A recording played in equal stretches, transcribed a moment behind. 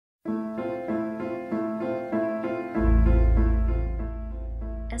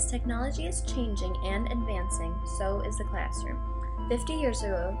As technology is changing and advancing, so is the classroom. 50 years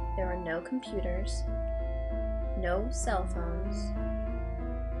ago, there were no computers, no cell phones,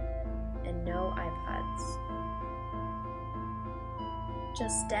 and no iPods.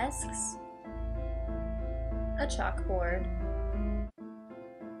 Just desks, a chalkboard,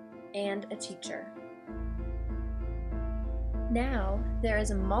 and a teacher. Now, there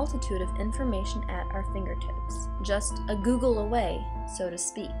is a multitude of information at our fingertips, just a Google away, so to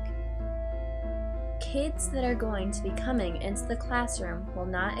speak. Kids that are going to be coming into the classroom will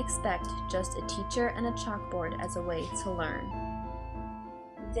not expect just a teacher and a chalkboard as a way to learn.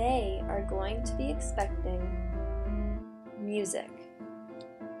 They are going to be expecting music,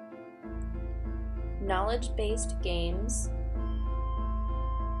 knowledge-based games,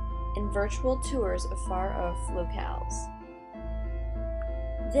 and virtual tours of far-off locales.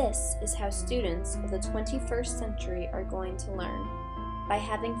 This is how students of the 21st century are going to learn, by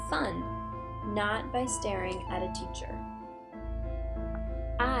having fun, not by staring at a teacher.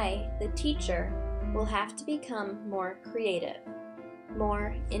 I, the teacher, will have to become more creative,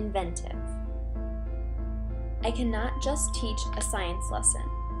 more inventive. I cannot just teach a science lesson.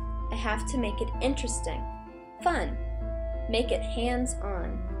 I have to make it interesting, fun, make it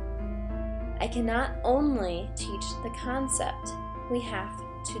hands-on. I cannot only teach the concept, we have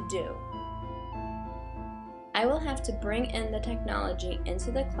to do. I will have to bring in the technology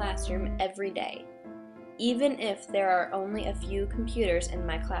into the classroom every day, even if there are only a few computers in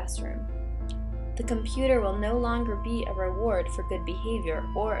my classroom. The computer will no longer be a reward for good behavior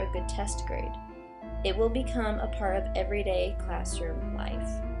or a good test grade. It will become a part of everyday classroom life.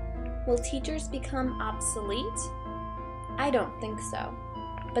 Will teachers become obsolete? I don't think so,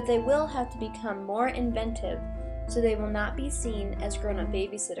 but they will have to become more inventive so they will not be seen as grown-up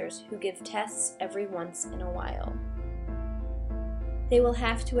babysitters who give tests every once in a while. They will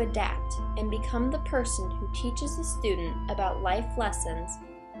have to adapt and become the person who teaches the student about life lessons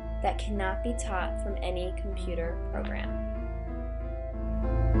that cannot be taught from any computer program.